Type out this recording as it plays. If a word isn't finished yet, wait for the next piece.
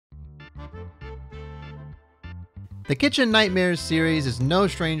The Kitchen Nightmares series is no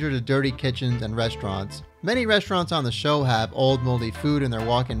stranger to dirty kitchens and restaurants. Many restaurants on the show have old moldy food in their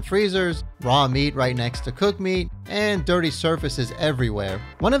walk-in freezers, raw meat right next to cooked meat, and dirty surfaces everywhere.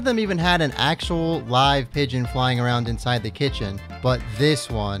 One of them even had an actual live pigeon flying around inside the kitchen, but this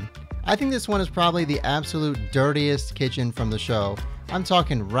one, I think this one is probably the absolute dirtiest kitchen from the show. I'm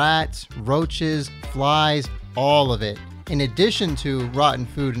talking rats, roaches, flies, all of it, in addition to rotten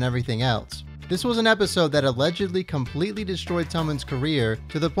food and everything else. This was an episode that allegedly completely destroyed someone's career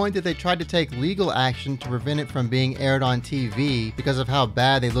to the point that they tried to take legal action to prevent it from being aired on TV because of how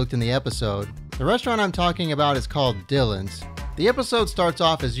bad they looked in the episode. The restaurant I'm talking about is called Dillon's. The episode starts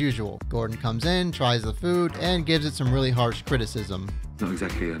off as usual. Gordon comes in, tries the food, and gives it some really harsh criticism. Not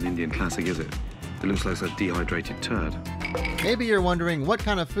exactly an Indian classic, is it? It looks like a dehydrated turd. Maybe you're wondering, what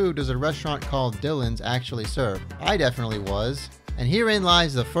kind of food does a restaurant called Dillon's actually serve? I definitely was. And herein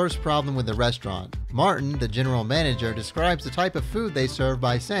lies the first problem with the restaurant. Martin, the general manager, describes the type of food they serve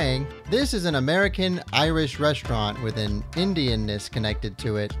by saying, "This is an American-Irish restaurant with an Indianness connected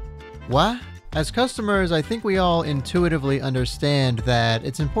to it." What? As customers, I think we all intuitively understand that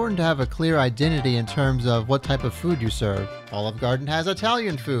it's important to have a clear identity in terms of what type of food you serve. Olive Garden has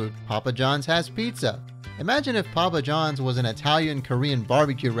Italian food. Papa John's has pizza. Imagine if Papa John's was an Italian-Korean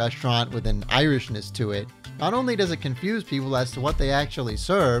barbecue restaurant with an Irishness to it. Not only does it confuse people as to what they actually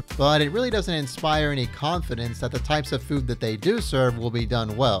serve, but it really doesn't inspire any confidence that the types of food that they do serve will be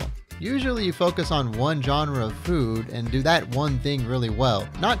done well. Usually you focus on one genre of food and do that one thing really well,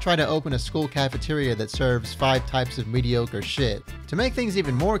 not try to open a school cafeteria that serves 5 types of mediocre shit. To make things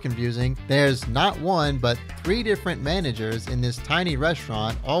even more confusing, there's not one but 3 different managers in this tiny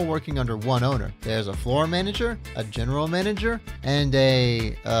restaurant, all working under one owner. There's a floor manager, a general manager, and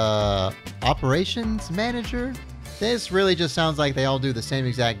a operations manager. This really just sounds like they all do the same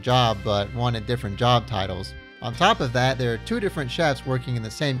exact job but wanted different job titles. On top of that, there are 2 different chefs working in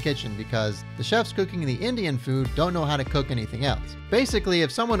the same kitchen because the chefs cooking the Indian food don't know how to cook anything else. Basically,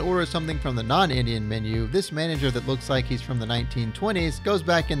 if someone orders something from the non-Indian menu, this manager that looks like he's from the 1920s goes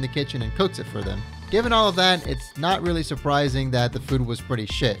back in the kitchen and cooks it for them. Given all of that, it's not really surprising that the food was pretty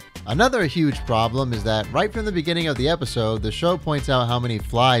shit. Another huge problem is that right from the beginning of the episode, the show points out how many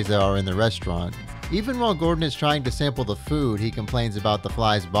flies there are in the restaurant. Even while Gordon is trying to sample the food, he complains about the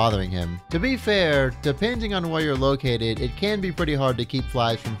flies bothering him. To be fair, depending on where you're located, it can be pretty hard to keep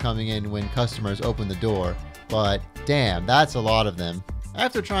flies from coming in when customers open the door. But damn, that's a lot of them.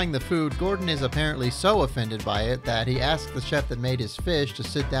 After trying the food, Gordon is apparently so offended by it that he asks the chef that made his fish to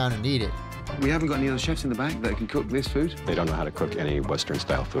sit down and eat it. We haven't got any other chefs in the back that can cook this food? They don't know how to cook any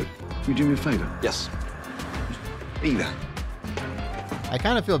Western-style food. Can you do me a favor? Yes. Eat that. I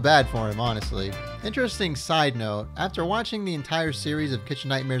kind of feel bad for him, honestly. Interesting side note, after watching the entire series of Kitchen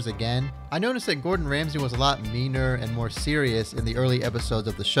Nightmares again, I noticed that Gordon Ramsay was a lot meaner and more serious in the early episodes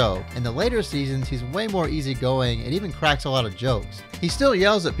of the show. In the later seasons, he's way more easygoing and even cracks a lot of jokes. He still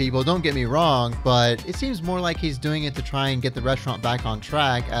yells at people, don't get me wrong, but it seems more like he's doing it to try and get the restaurant back on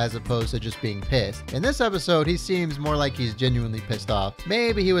track as opposed to just being pissed. In this episode, he seems more like he's genuinely pissed off.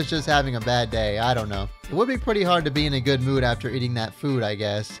 Maybe he was just having a bad day, I don't know. It would be pretty hard to be in a good mood after eating that food, I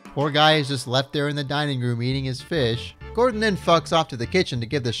guess. Poor guy is just left there in the dining room eating his fish. Gordon then fucks off to the kitchen to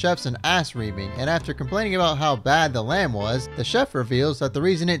give the chefs an ass reaming, and after complaining about how bad the lamb was, the chef reveals that the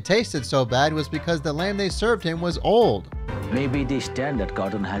reason it tasted so bad was because the lamb they served him was old. Maybe the standard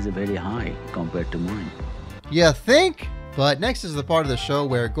Cotton has a very high compared to mine. You think? But next is the part of the show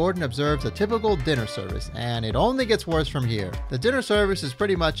where Gordon observes a typical dinner service, and it only gets worse from here. The dinner service is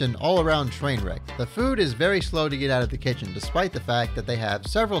pretty much an all-around train wreck. The food is very slow to get out of the kitchen, despite the fact that they have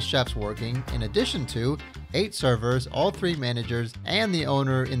several chefs working, in addition to 8 servers, all 3 managers, and the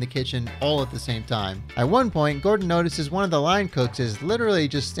owner in the kitchen all at the same time. At one point, Gordon notices one of the line cooks is literally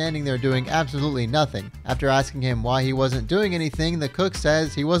just standing there doing absolutely nothing. After asking him why he wasn't doing anything, the cook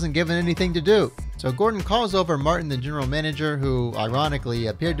says he wasn't given anything to do. So Gordon calls over Martin, the general manager, who ironically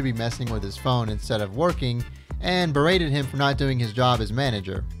appeared to be messing with his phone instead of working, and berated him for not doing his job as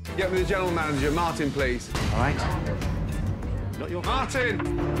manager. Get me the general manager, Martin, please. All right.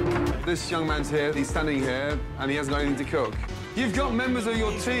 Martin! This young man's here, he's standing here, and he hasn't got anything to cook. You've got members of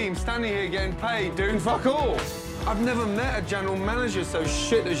your team standing here getting paid, doing fuck all. I've never met a general manager so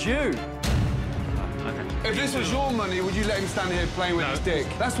shit as you. If this was your money, would you let him stand here playing with his dick?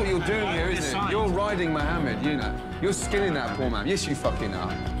 That's what you're doing here, isn't it? You're riding Mohammed, you know. You're skinning that poor man. Yes, you fucking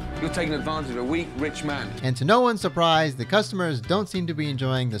are. You're taking advantage of a weak, rich man. And to no one's surprise, the customers don't seem to be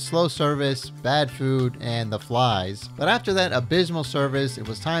enjoying the slow service, bad food, and the flies. But after that abysmal service, it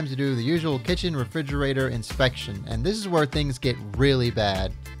was time to do the usual kitchen refrigerator inspection, and this is where things get really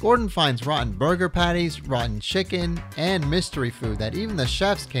bad. Gordon finds rotten burger patties, rotten chicken, and mystery food that even the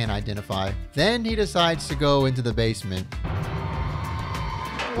chefs can't identify. Then he decides to go into the basement.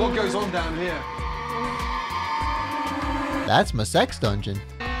 What goes on down here? That's my sex dungeon.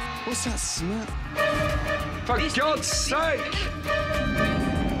 What's that smell? For God's sake!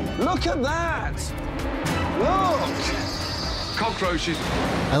 Look at that! Look! Cockroaches.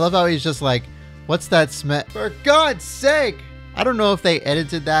 I love how he's just like, what's that smell? For God's sake! I don't know if they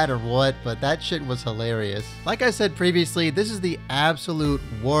edited that or what, but that shit was hilarious. Like I said previously, this is the absolute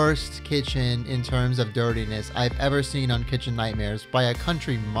worst kitchen in terms of dirtiness I've ever seen on Kitchen Nightmares by a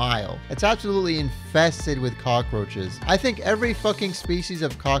country mile. It's absolutely infested with cockroaches. I think every fucking species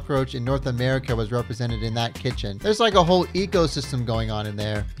of cockroach in North America was represented in that kitchen. There's like a whole ecosystem going on in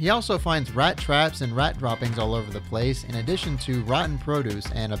there. He also finds rat traps and rat droppings all over the place, in addition to rotten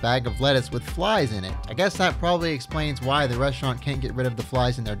produce and a bag of lettuce with flies in it. I guess that probably explains why the restaurant can't get rid of the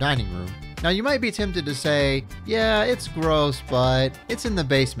flies in their dining room. Now you might be tempted to say, yeah, it's gross, but it's in the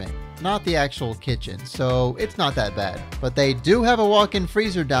basement, not the actual kitchen, so it's not that bad. But they do have a walk-in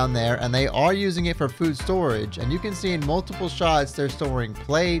freezer down there, and they are using it for food storage, and you can see in multiple shots they're storing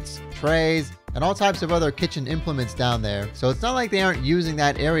plates, trays, and all types of other kitchen implements down there. So it's not like they aren't using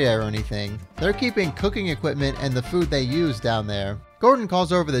that area or anything. They're keeping cooking equipment and the food they use down there. Gordon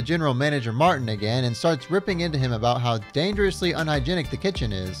calls over the general manager Martin again and starts ripping into him about how dangerously unhygienic the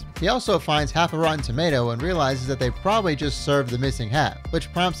kitchen is. He also finds half a rotten tomato and realizes that they probably just served the missing half,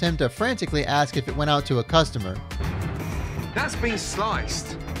 which prompts him to frantically ask if it went out to a customer. That's been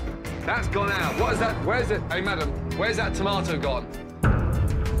sliced. That's gone out. What is that? Where's it? Hey, madam, where's that tomato gone?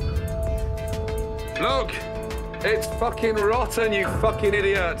 Look, it's fucking rotten, you fucking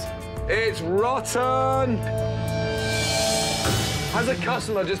idiot. It's rotten. Has a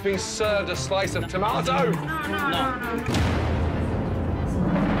customer just been served a slice of tomato? No.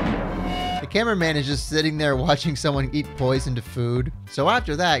 The cameraman is just sitting there watching someone eat poisoned food. So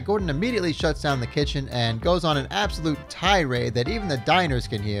after that, Gordon immediately shuts down the kitchen and goes on an absolute tirade that even the diners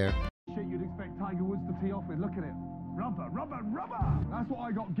can hear. Shit you'd expect Tiger Woods to tee off with, look at it. Rubber, rubber, rubber! That's what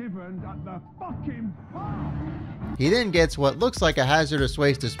I got given at the fucking park! He then gets what looks like a hazardous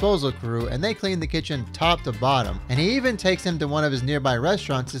waste disposal crew, and they clean the kitchen top to bottom. And he even takes them to one of his nearby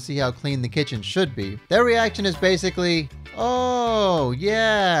restaurants to see how clean the kitchen should be. Their reaction is basically, oh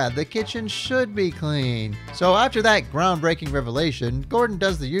yeah, the kitchen should be clean. So after that groundbreaking revelation, Gordon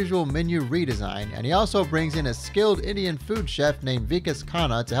does the usual menu redesign, and he also brings in a skilled Indian food chef named Vikas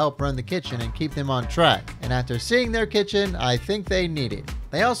Khanna to help run the kitchen and keep them on track. And after seeing their kitchen, I think they need it.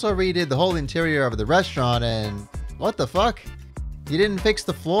 They also redid the whole interior of the restaurant, and what the fuck? You didn't fix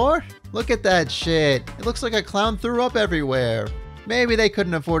the floor? Look at that shit. It looks like a clown threw up everywhere. Maybe they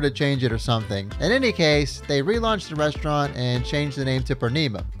couldn't afford to change it or something. In any case, they relaunched the restaurant and changed the name to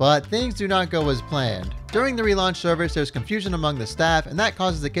Purnima, but things do not go as planned. During the relaunch service, there's confusion among the staff, and that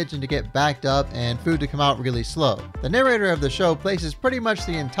causes the kitchen to get backed up and food to come out really slow. The narrator of the show places pretty much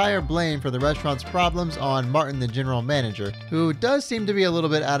the entire blame for the restaurant's problems on Martin, the general manager, who does seem to be a little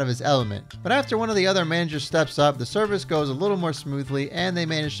bit out of his element. But after one of the other managers steps up, the service goes a little more smoothly, and they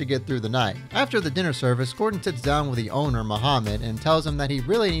manage to get through the night. After the dinner service, Gordon sits down with the owner, Mohammed, and tells him that he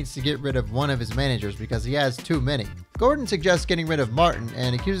really needs to get rid of one of his managers because he has too many. Gordon suggests getting rid of Martin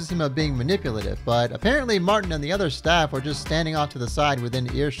and accuses him of being manipulative, but apparently Martin and the other staff were just standing off to the side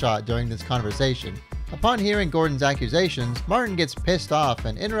within earshot during this conversation. Upon hearing Gordon's accusations, Martin gets pissed off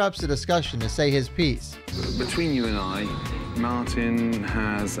and interrupts the discussion to say his piece. Between you and I, Martin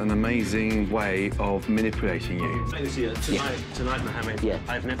has an amazing way of manipulating you. Tonight, Mohammed,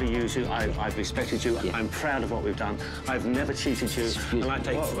 I've never used you, I've respected you, I'm proud of what we've done, I've never cheated you.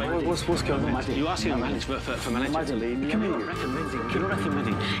 What's going on? You asking for manager to leave? You're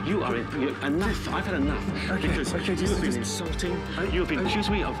recommending. You are enough, I've had enough. Because you have been insulting, you have been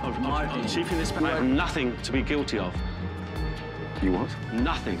accusing me of chiefing this, I have nothing to be guilty of. You what?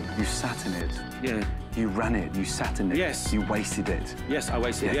 Nothing. You sat in it. Yeah. You ran it, you sat in it. Yes. You wasted it. Yes, I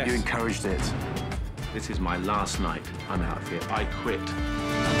wasted it, yes. You encouraged it. This is my last night. I'm out of here. I quit.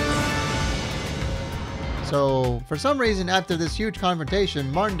 So, for some reason, after this huge confrontation,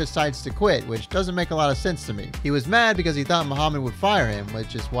 Martin decides to quit, which doesn't make a lot of sense to me. He was mad because he thought Mohammed would fire him,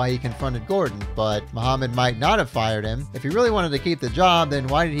 which is why he confronted Gordon, but Mohammed might not have fired him. If he really wanted to keep the job, then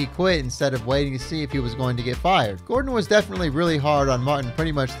why did he quit instead of waiting to see if he was going to get fired? Gordon was definitely really hard on Martin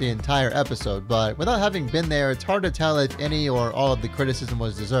pretty much the entire episode, but without having been there, it's hard to tell if any or all of the criticism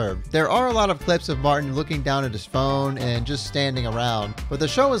was deserved. There are a lot of clips of Martin looking down at his phone and just standing around, but the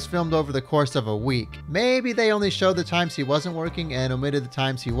show was filmed over the course of a week. Maybe maybe they only showed the times he wasn't working and omitted the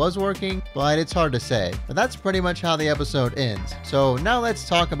times he was working, but it's hard to say. But that's pretty much how the episode ends. So now let's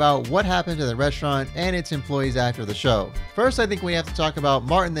talk about what happened to the restaurant and its employees after the show. First, I think we have to talk about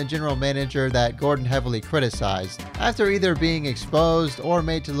Martin, the general manager that Gordon heavily criticized. After either being exposed or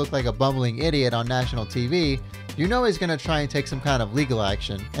made to look like a bumbling idiot on national TV, you know he's going to try and take some kind of legal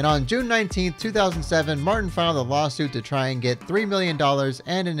action. And on June 19, 2007, Martin filed a lawsuit to try and get $3 million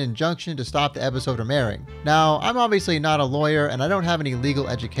and an injunction to stop the episode from airing. Now, I'm obviously not a lawyer and I don't have any legal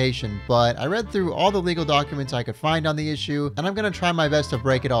education, but I read through all the legal documents I could find on the issue, and I'm going to try my best to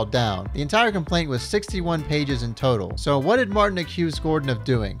break it all down. The entire complaint was 61 pages in total. So what did Martin accuse Gordon of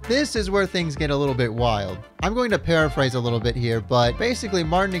doing? This is where things get a little bit wild. I'm going to paraphrase a little bit here, but basically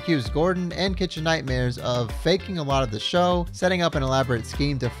Martin accused Gordon and Kitchen Nightmares of faking a lot of the show, setting up an elaborate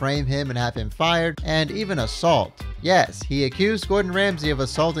scheme to frame him and have him fired, and even assault. Yes, he accused Gordon Ramsay of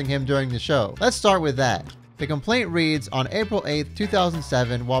assaulting him during the show. Let's start with that. The complaint reads, on April 8,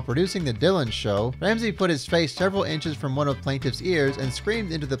 2007, while producing the Dillon show, Ramsay put his face several inches from one of plaintiff's ears and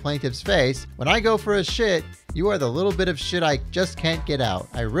screamed into the plaintiff's face, "When I go for a shit, you are the little bit of shit I just can't get out.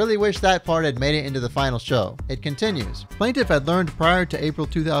 I really wish that part had made it into the final show." It continues. Plaintiff had learned prior to April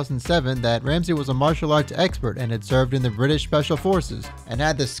 2007 that Ramsay was a martial arts expert and had served in the British Special Forces, and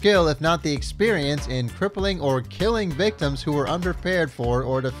had the skill, if not the experience, in crippling or killing victims who were unprepared for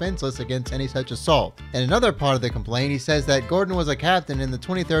or defenseless against any such assault. In another part of the complaint, he says that Gordon was a captain in the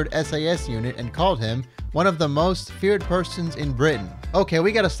 23rd SAS unit and called him one of the most feared persons in Britain. Okay,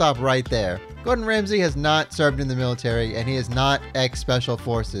 we gotta stop right there. Gordon Ramsay has not served in the military and he is not ex-Special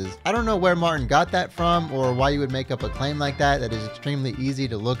Forces. I don't know where Martin got that from or why you would make up a claim like that is extremely easy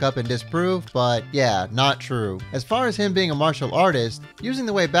to look up and disprove, but yeah, not true. As far as him being a martial artist, using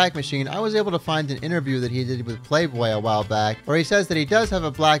the Wayback Machine, I was able to find an interview that he did with Playboy a while back where he says that he does have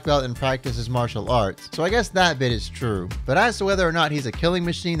a black belt and practices martial arts, so I guess that bit is true. But as to whether or not he's a killing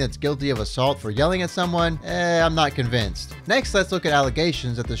machine that's guilty of assault for yelling at someone, I'm not convinced. Next, let's look at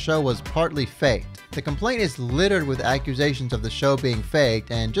allegations that the show was partly faked. The complaint is littered with accusations of the show being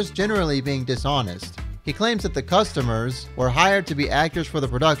faked and just generally being dishonest. He claims that the customers were hired to be actors for the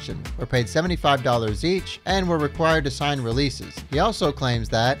production, were paid $75 each, and were required to sign releases. He also claims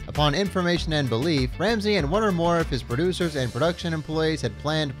that, upon information and belief, Ramsay and one or more of his producers and production employees had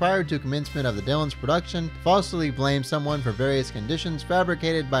planned prior to commencement of the Dillon's production to falsely blame someone for various conditions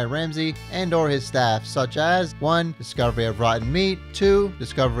fabricated by Ramsay and or his staff, such as 1. Discovery of rotten meat, 2.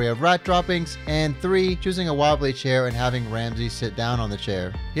 Discovery of rat droppings, and 3. Choosing a wobbly chair and having Ramsay sit down on the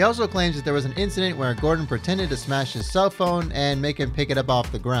chair. He also claims that there was an incident where Gordon pretended to smash his cell phone and make him pick it up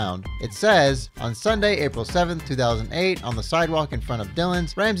off the ground. It says, on Sunday, April 7th, 2008, on the sidewalk in front of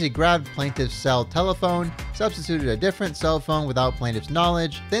Dillon's, Ramsay grabbed plaintiff's cell telephone, substituted a different cell phone without plaintiff's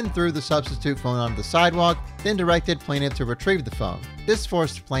knowledge, then threw the substitute phone onto the sidewalk, then directed plaintiff to retrieve the phone. This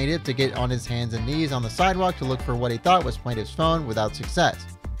forced plaintiff to get on his hands and knees on the sidewalk to look for what he thought was plaintiff's phone without success.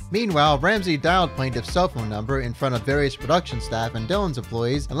 Meanwhile, Ramsay dialed plaintiff's cell phone number in front of various production staff and Dillon's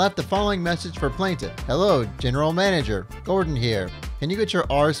employees and left the following message for plaintiff. "Hello, General Manager. Gordon here. Can you get your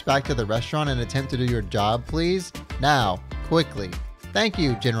arse back to the restaurant and attempt to do your job, please? Now, quickly. Thank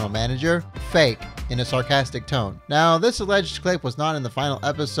you, General Manager." Fake, in a sarcastic tone. Now, this alleged clip was not in the final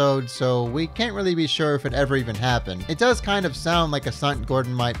episode, so we can't really be sure if it ever even happened. It does kind of sound like a stunt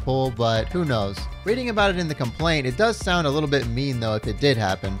Gordon might pull, but who knows. Reading about it in the complaint, it does sound a little bit mean though if it did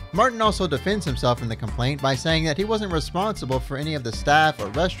happen. Martin also defends himself in the complaint by saying that he wasn't responsible for any of the staff or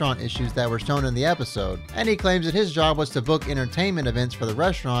restaurant issues that were shown in the episode, and he claims that his job was to book entertainment events for the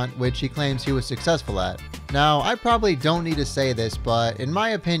restaurant, which he claims he was successful at. Now, I probably don't need to say this, but in my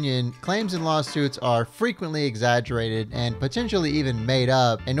opinion, claims in lawsuits are frequently exaggerated and potentially even made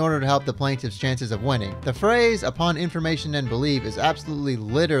up in order to help the plaintiff's chances of winning. The phrase "upon information and belief" is absolutely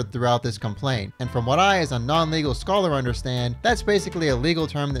littered throughout this complaint, and from what I, as a non-legal scholar, understand, that's basically a legal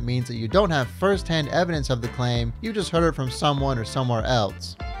term that means that you don't have first-hand evidence of the claim, you just heard it from someone or somewhere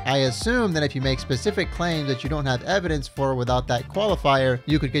else. I assume that if you make specific claims that you don't have evidence for without that qualifier,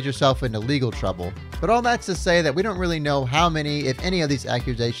 you could get yourself into legal trouble. But all that's to say that we don't really know how many, if any, of these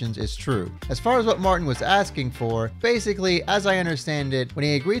accusations is true. As far as what Martin was asking for, basically, as I understand it, when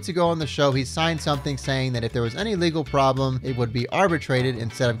he agreed to go on the show, he signed something saying that if there was any legal problem, it would be arbitrated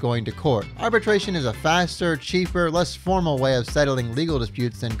instead of going to court. Arbitration arbitration is a faster, cheaper, less formal way of settling legal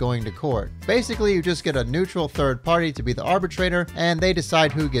disputes than going to court. Basically, you just get a neutral third party to be the arbitrator, and they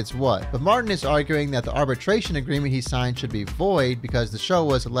decide who gets what. But Martin is arguing that the arbitration agreement he signed should be void because the show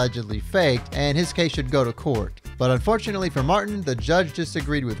was allegedly faked, and his case should go to court. But unfortunately for Martin, the judge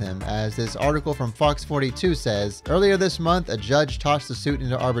disagreed with him, as this article from Fox 42 says, earlier this month, a judge tossed the suit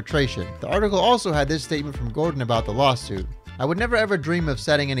into arbitration. The article also had this statement from Gordon about the lawsuit. "I would never ever dream of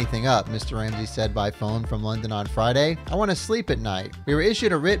setting anything up," Mr. Ramsey said by phone from London on Friday. "I want to sleep at night. We were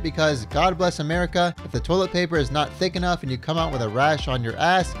issued a writ because, God bless America, if the toilet paper is not thick enough and you come out with a rash on your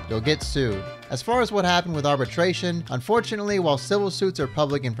ass, you'll get sued." As far as what happened with arbitration, unfortunately, while civil suits are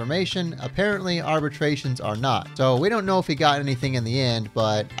public information, apparently arbitrations are not. So we don't know if he got anything in the end,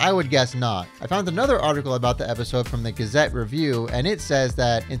 but I would guess not. I found another article about the episode from the Gazette Review, and it says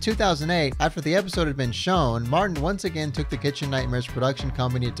that in 2008, after the episode had been shown, Martin once again took the Kitchen Nightmares production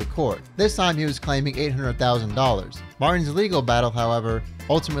company to court. This time he was claiming $800,000. Martin's legal battle, however,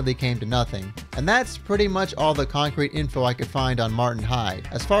 ultimately came to nothing. And that's pretty much all the concrete info I could find on Martin Hyde.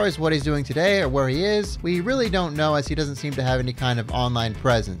 As far as what he's doing today or where he is, we really don't know, as he doesn't seem to have any kind of online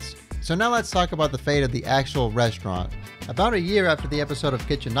presence. So now let's talk about the fate of the actual restaurant. About a year after the episode of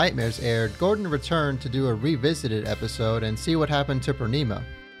Kitchen Nightmares aired, Gordon returned to do a revisited episode and see what happened to Purnima.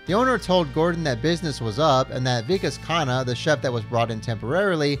 The owner told Gordon that business was up and that Vikas Khanna, the chef that was brought in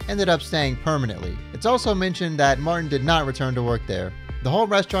temporarily, ended up staying permanently. It's also mentioned that Martin did not return to work there. The whole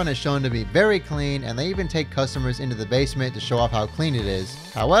restaurant is shown to be very clean, and they even take customers into the basement to show off how clean it is.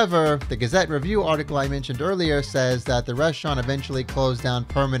 However, the Gazette Review article I mentioned earlier says that the restaurant eventually closed down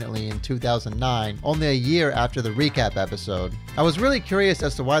permanently in 2009, only a year after the recap episode. I was really curious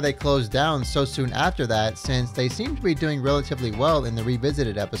as to why they closed down so soon after that, since they seem to be doing relatively well in the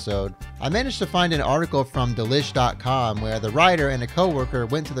revisited episode. I managed to find an article from Delish.com where the writer and a co-worker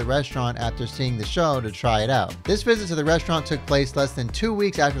went to the restaurant after seeing the show to try it out. This visit to the restaurant took place less than 2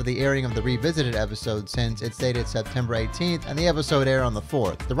 weeks after the airing of the revisited episode, since it's dated September 18th and the episode aired on the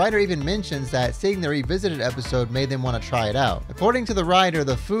 4th. The writer even mentions that seeing the revisited episode made them want to try it out. According to the writer,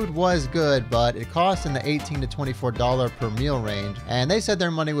 the food was good, but it cost in the $18 to $24 per meal range, and they said their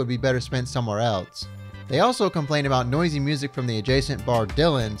money would be better spent somewhere else. They also complained about noisy music from the adjacent bar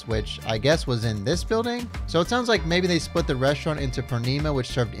Dillon's, which I guess was in this building. So it sounds like maybe they split the restaurant into Purnima, which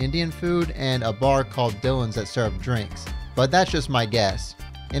served Indian food, and a bar called Dillon's that served drinks. But that's just my guess.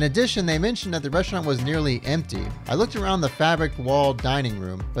 In addition, they mentioned that the restaurant was nearly empty. I looked around the fabric-walled dining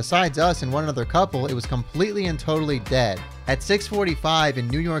room. Besides us and one other couple, it was completely and totally dead. At 6:45 in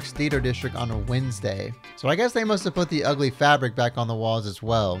New York's Theater District on a Wednesday. So I guess they must have put the ugly fabric back on the walls as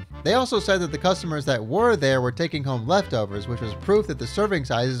well. They also said that the customers that were there were taking home leftovers, which was proof that the serving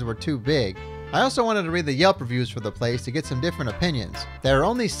sizes were too big. I also wanted to read the Yelp reviews for the place to get some different opinions. There are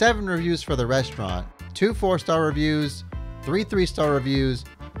only 7 reviews for the restaurant, 2 4-star reviews, 3 3-star reviews,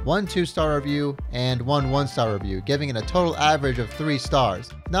 1 2-star review, and 1 1-star review, giving it a total average of 3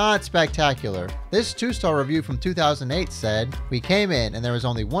 stars. Not spectacular. This 2-star review from 2008 said, "We came in and there was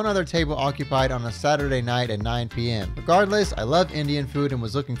only one other table occupied on a Saturday night at 9 p.m. Regardless, I love Indian food and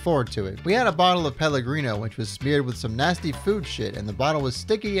was looking forward to it. We had a bottle of Pellegrino which was smeared with some nasty food shit, and the bottle was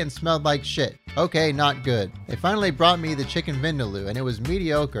sticky and smelled like shit. Okay, not good. They finally brought me the chicken vindaloo and it was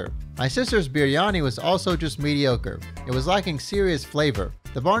mediocre. My sister's biryani was also just mediocre. It was lacking serious flavor.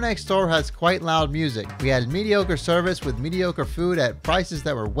 The bar next door has quite loud music. We had mediocre service with mediocre food at prices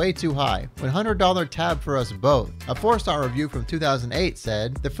that were way too high. $100 tab for us both." A 4-star review from 2008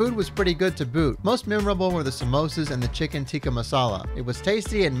 said, "The food was pretty good to boot. Most memorable were the samosas and the chicken tikka masala. It was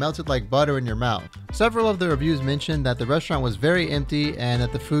tasty and melted like butter in your mouth." Several of the reviews mentioned that the restaurant was very empty and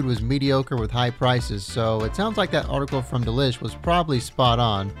that the food was mediocre with high prices, so it sounds like that article from Delish was probably spot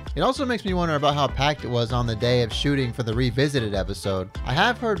on. It also makes me wonder about how packed it was on the day of shooting for the revisited episode. I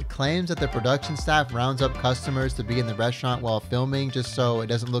have heard claims that the production staff rounds up customers to be in the restaurant while filming just so it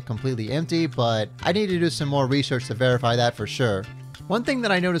doesn't look completely empty, but I need to do some more research to verify that for sure. One thing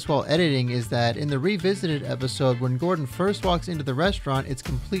that I noticed while editing is that in the revisited episode, when Gordon first walks into the restaurant, it's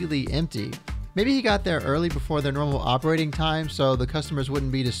completely empty. Maybe he got there early before their normal operating time so the customers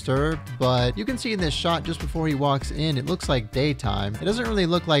wouldn't be disturbed, but you can see in this shot just before he walks in, it looks like daytime. It doesn't really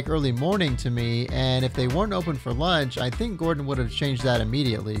look like early morning to me, and if they weren't open for lunch, I think Gordon would have changed that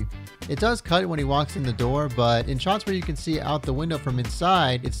immediately. It does cut when he walks in the door, but in shots where you can see out the window from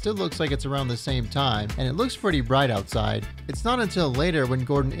inside, it still looks like it's around the same time, and it looks pretty bright outside. It's not until later when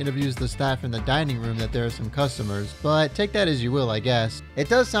Gordon interviews the staff in the dining room that there are some customers, but take that as you will, I guess. It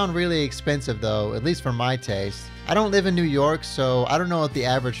does sound really expensive though, at least for my taste. I don't live in New York, so I don't know what the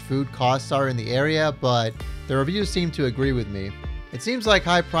average food costs are in the area, but the reviews seem to agree with me. It seems like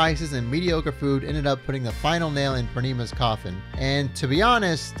high prices and mediocre food ended up putting the final nail in Purnima's coffin. And to be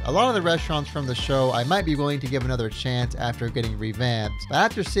honest, a lot of the restaurants from the show I might be willing to give another chance after getting revamped, but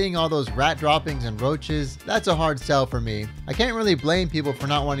after seeing all those rat droppings and roaches, that's a hard sell for me. I can't really blame people for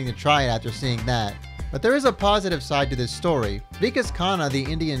not wanting to try it after seeing that. But there is a positive side to this story. Vikas Khanna, the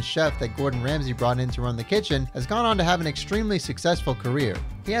Indian chef that Gordon Ramsay brought in to run the kitchen, has gone on to have an extremely successful career.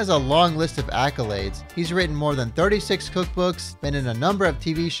 He has a long list of accolades. He's written more than 36 cookbooks, been in a number of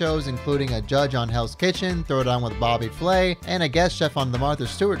TV shows including a judge on Hell's Kitchen, Throw Down with Bobby Flay, and a guest chef on The Martha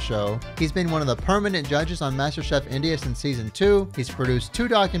Stewart Show. He's been one of the permanent judges on MasterChef India since season 2. He's produced 2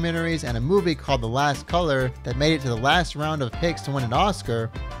 documentaries and a movie called The Last Color that made it to the last round of picks to win an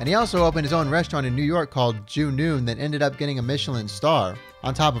Oscar. And he also opened his own restaurant in New York called Junoon that ended up getting a Michelin star.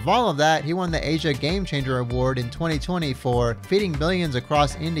 On top of all of that, he won the Asia Game Changer Award in 2020 for feeding billions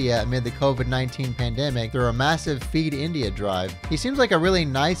across India amid the COVID-19 pandemic through a massive Feed India drive. He seems like a really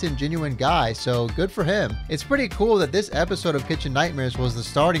nice and genuine guy, so good for him. It's pretty cool that this episode of Kitchen Nightmares was the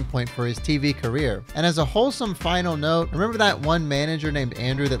starting point for his TV career. And as a wholesome final note, remember that one manager named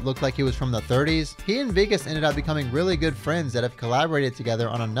Andrew that looked like he was from the 30s? He and Vikas ended up becoming really good friends that have collaborated together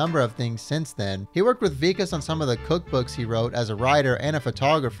on a number of things since then. He worked with Vikas on some of the cookbooks he wrote as a writer and a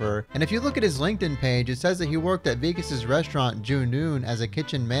photographer, and if you look at his LinkedIn page, it says that he worked at Vikas' restaurant Junoon as a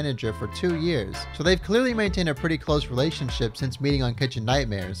kitchen manager for 2 years. So they've clearly maintained a pretty close relationship since meeting on Kitchen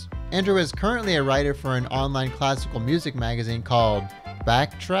Nightmares. Andrew is currently a writer for an online classical music magazine called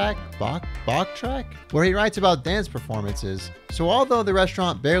Backtrack, where he writes about dance performances. So although the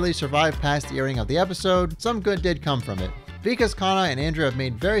restaurant barely survived past the airing of the episode, some good did come from it. Vikas Khanna and Andrew have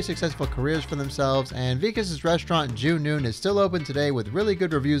made very successful careers for themselves, and Vikas' restaurant Junoon is still open today with really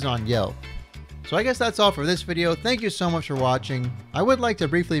good reviews on Yelp. So I guess that's all for this video. Thank you so much for watching. I would like to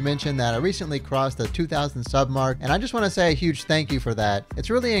briefly mention that I recently crossed the 2,000 sub mark, and I just want to say a huge thank you for that.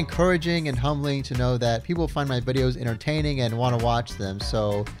 It's really encouraging and humbling to know that people find my videos entertaining and want to watch them.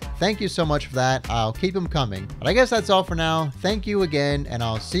 So thank you so much for that. I'll keep them coming. But I guess that's all for now. Thank you again, and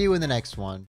I'll see you in the next one.